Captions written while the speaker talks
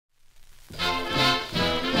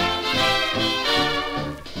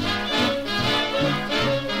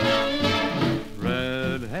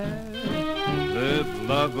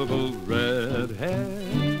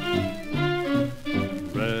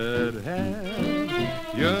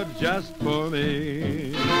you're just for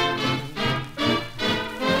me.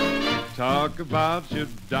 Talk about your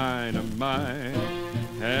dynamite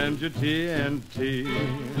and your TNT.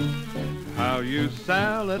 How you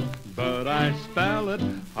sell it, but I spell it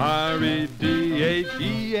R-E-D-H-E-A-D.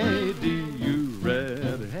 You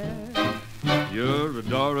redhead, you're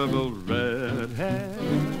adorable redhead.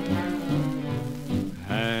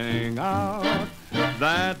 Hang out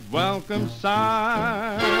that welcome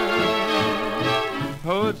sign.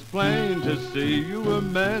 Oh, it's plain to see you were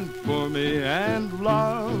meant for me, and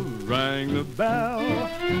love rang the bell.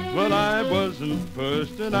 Well, I wasn't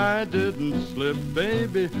first and I didn't slip,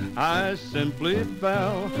 baby, I simply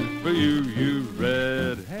fell for you, you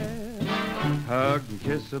redhead, hug and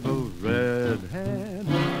kissable redhead.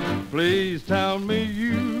 Please tell me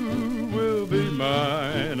you will be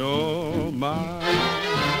mine, oh mine.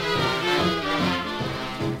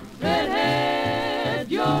 Redhead,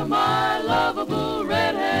 you're my lovable redhead.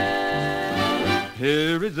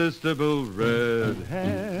 Irresistible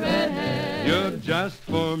redhead, Redhead, you're just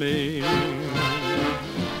for me.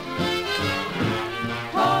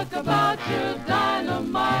 talk about your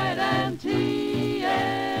dynamite and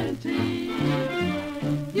TNT.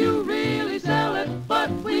 You really sell it, but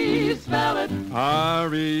we spell it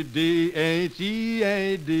R-E-D-H-E-A-D.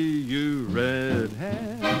 You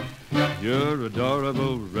redhead, you're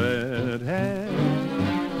adorable redhead.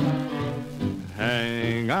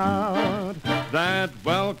 Hang out that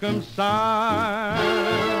welcome sign.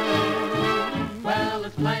 Well,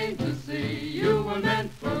 it's plain to see you were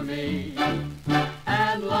meant for me,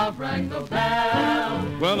 and love rang the bell.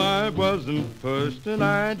 Well, I wasn't first and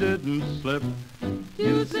I didn't slip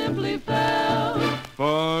You simply fell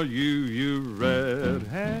for you, you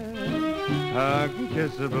redhead, hug and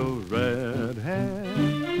kissable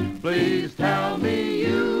redhead. Please tell me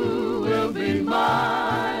you will be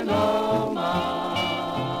mine, oh mine.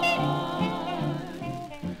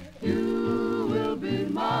 You will be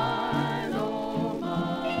mine, oh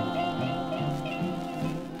mine.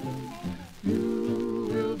 You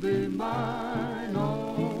will be mine.